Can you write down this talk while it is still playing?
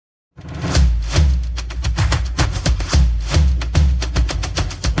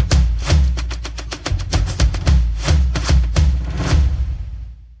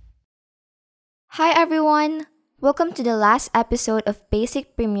Hi everyone! Welcome to the last episode of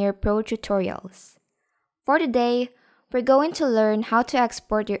Basic Premiere Pro Tutorials. For today, we're going to learn how to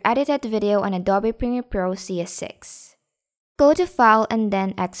export your edited video on Adobe Premiere Pro CS6. Go to File and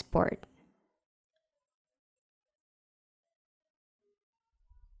then Export.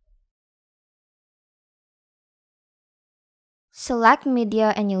 Select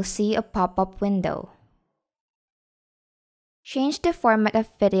Media and you'll see a pop-up window. Change the format of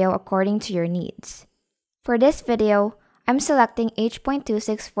video according to your needs. For this video, I'm selecting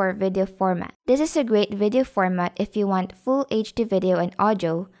H.264 for video format. This is a great video format if you want full HD video and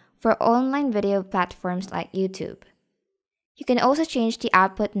audio for online video platforms like YouTube. You can also change the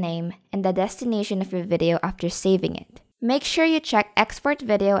output name and the destination of your video after saving it. Make sure you check Export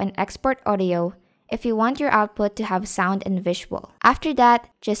Video and Export Audio if you want your output to have sound and visual. After that,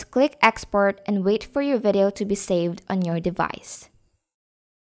 just click Export and wait for your video to be saved on your device.